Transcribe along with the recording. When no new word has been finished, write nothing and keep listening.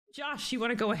Josh, you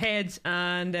want to go ahead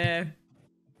and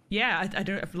yeah,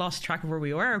 I've lost track of where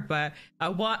we were, but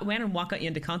when and what got you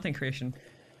into content creation?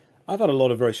 I've had a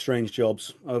lot of very strange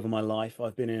jobs over my life.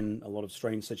 I've been in a lot of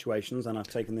strange situations, and I've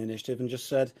taken the initiative and just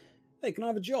said, hey, can I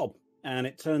have a job? And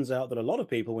it turns out that a lot of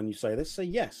people, when you say this, say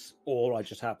yes. Or I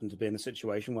just happen to be in a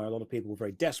situation where a lot of people were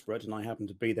very desperate, and I happened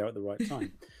to be there at the right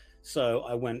time. So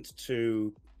I went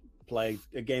to play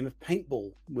a game of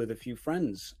paintball with a few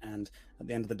friends, and at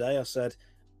the end of the day, I said,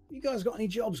 you guys got any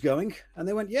jobs going? And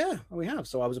they went, yeah, we have.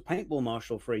 So I was a paintball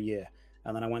marshal for a year.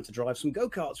 And then I went to drive some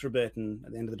go-karts for a bit. And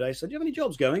at the end of the day, I said, do you have any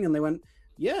jobs going? And they went,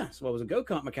 yeah. So I was a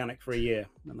go-kart mechanic for a year.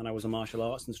 And then I was a martial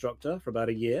arts instructor for about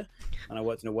a year. And I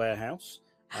worked in a warehouse.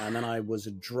 And then I was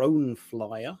a drone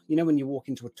flyer. You know when you walk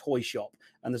into a toy shop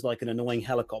and there's like an annoying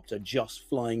helicopter just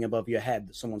flying above your head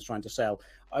that someone's trying to sell?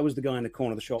 I was the guy in the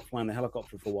corner of the shop flying the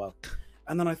helicopter for a while.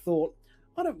 And then I thought,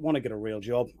 I don't want to get a real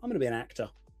job. I'm going to be an actor.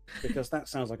 Because that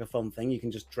sounds like a fun thing. You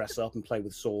can just dress up and play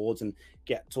with swords and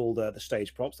get all the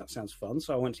stage props. That sounds fun.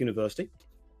 So I went to university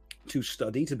to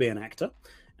study to be an actor.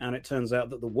 And it turns out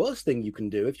that the worst thing you can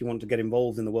do if you want to get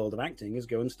involved in the world of acting is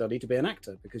go and study to be an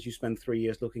actor, because you spend 3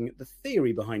 years looking at the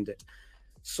theory behind it.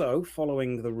 So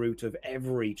following the route of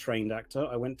every trained actor,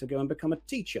 I went to go and become a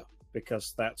teacher,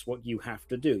 because that's what you have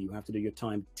to do. You have to do your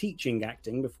time teaching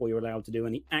acting before you're allowed to do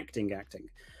any acting.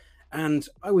 And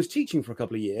I was teaching for a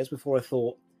couple of years before I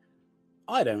thought,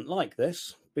 I don't like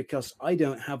this, because I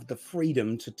don't have the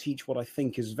freedom to teach what I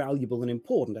think is valuable and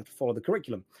important. I have to follow the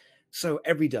curriculum. So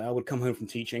every day I would come home from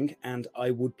teaching and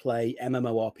I would play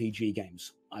MMORPG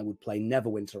games. I would play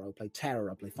Neverwinter, I would play Tera, I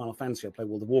would play Final Fantasy, I would play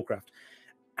World of Warcraft.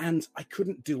 And I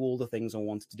couldn't do all the things I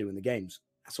wanted to do in the games.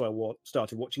 So I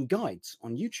started watching guides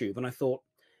on YouTube, and I thought,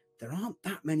 there aren't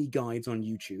that many guides on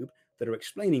YouTube that are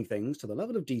explaining things to the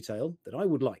level of detail that I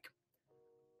would like.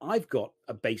 I've got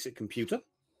a basic computer.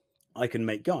 I can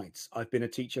make guides. I've been a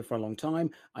teacher for a long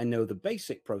time. I know the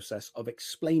basic process of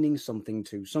explaining something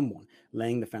to someone,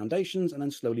 laying the foundations and then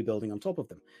slowly building on top of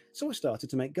them. So I started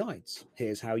to make guides.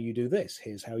 Here's how you do this.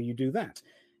 Here's how you do that.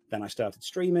 Then I started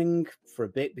streaming for a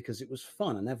bit because it was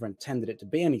fun. I never intended it to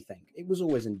be anything. It was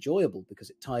always enjoyable because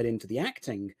it tied into the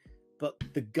acting, but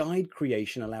the guide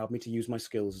creation allowed me to use my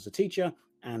skills as a teacher,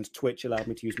 and Twitch allowed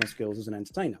me to use my skills as an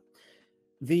entertainer.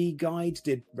 The guides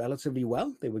did relatively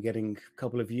well. They were getting a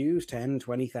couple of views, 10,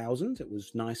 20,000. It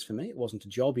was nice for me. It wasn't a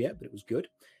job yet, but it was good.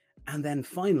 And then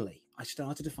finally, I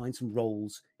started to find some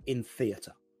roles in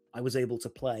theatre. I was able to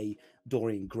play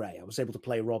Dorian Gray. I was able to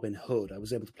play Robin Hood. I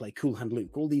was able to play Cool Hand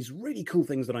Luke, all these really cool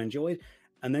things that I enjoyed.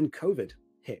 And then COVID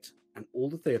hit, and all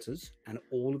the theatres and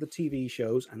all of the TV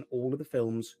shows and all of the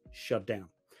films shut down.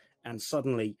 And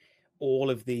suddenly,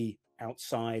 all of the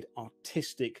outside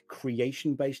artistic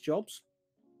creation-based jobs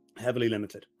heavily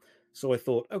limited. So I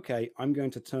thought, okay, I'm going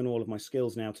to turn all of my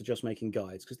skills now to just making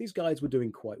guides, because these guides were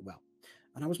doing quite well.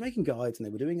 And I was making guides and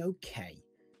they were doing okay.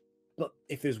 But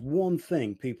if there's one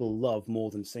thing people love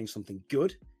more than seeing something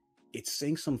good, it's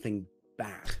seeing something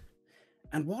bad.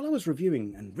 And while I was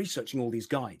reviewing and researching all these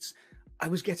guides, I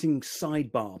was getting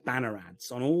sidebar banner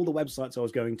ads on all the websites I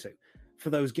was going to for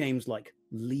those games like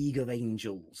League of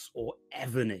Angels or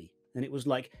Evony. And it was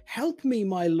like, help me,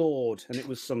 my lord. And it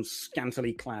was some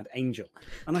scantily clad angel.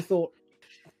 And I thought,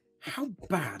 how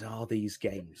bad are these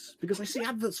games? Because I see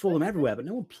adverts for them everywhere, but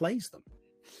no one plays them.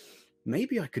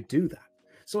 Maybe I could do that.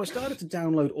 So I started to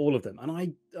download all of them. And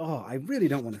I really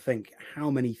don't want to think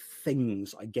how many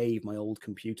things I gave my old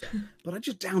computer. But I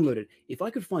just downloaded. If I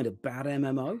could find a bad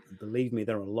MMO, believe me,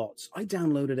 there are lots. I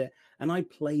downloaded it and I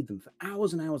played them for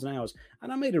hours and hours and hours.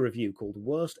 And I made a review called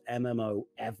Worst MMO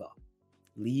Ever.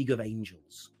 League of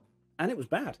Angels, and it was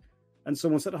bad. And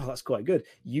someone said, oh, that's quite good,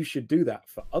 you should do that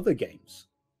for other games.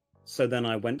 So then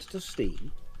I went to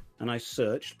Steam and I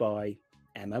searched by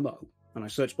MMO and I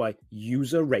searched by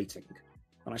user rating,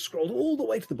 and I scrolled all the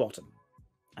way to the bottom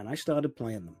and I started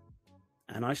playing them,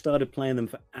 and I started playing them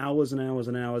for hours and hours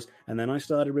and hours, and then I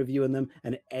started reviewing them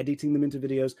and editing them into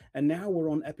videos, and now we're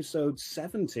on episode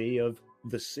 70 of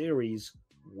the series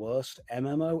Worst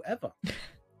MMO Ever.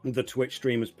 The Twitch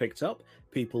stream has picked up.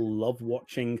 People love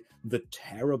watching the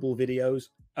terrible videos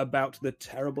about the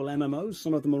terrible MMOs.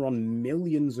 Some of them are on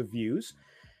millions of views.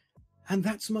 And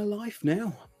that's my life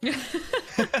now.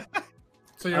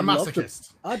 So you're a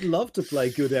masochist. I'd love to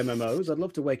play good MMOs. I'd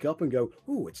love to wake up and go,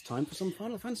 ooh, it's time for some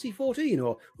Final Fantasy XIV,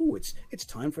 or ooh, it's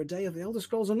time for a day of the Elder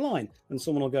Scrolls Online. And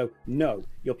someone will go, no,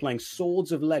 you're playing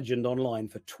Swords of Legend online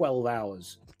for 12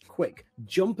 hours. Quick,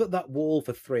 jump at that wall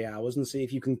for 3 hours and see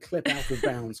if you can clip out of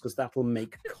bounds, because that'll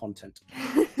make content.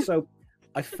 So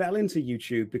I fell into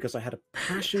YouTube because I had a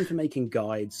passion for making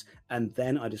guides, and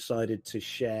then I decided to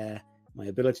share my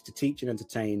ability to teach and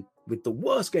entertain with the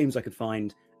worst games I could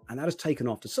find, and that has taken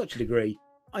off to such a degree,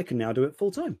 I can now do it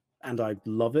full time. And I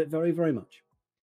love it very, very much.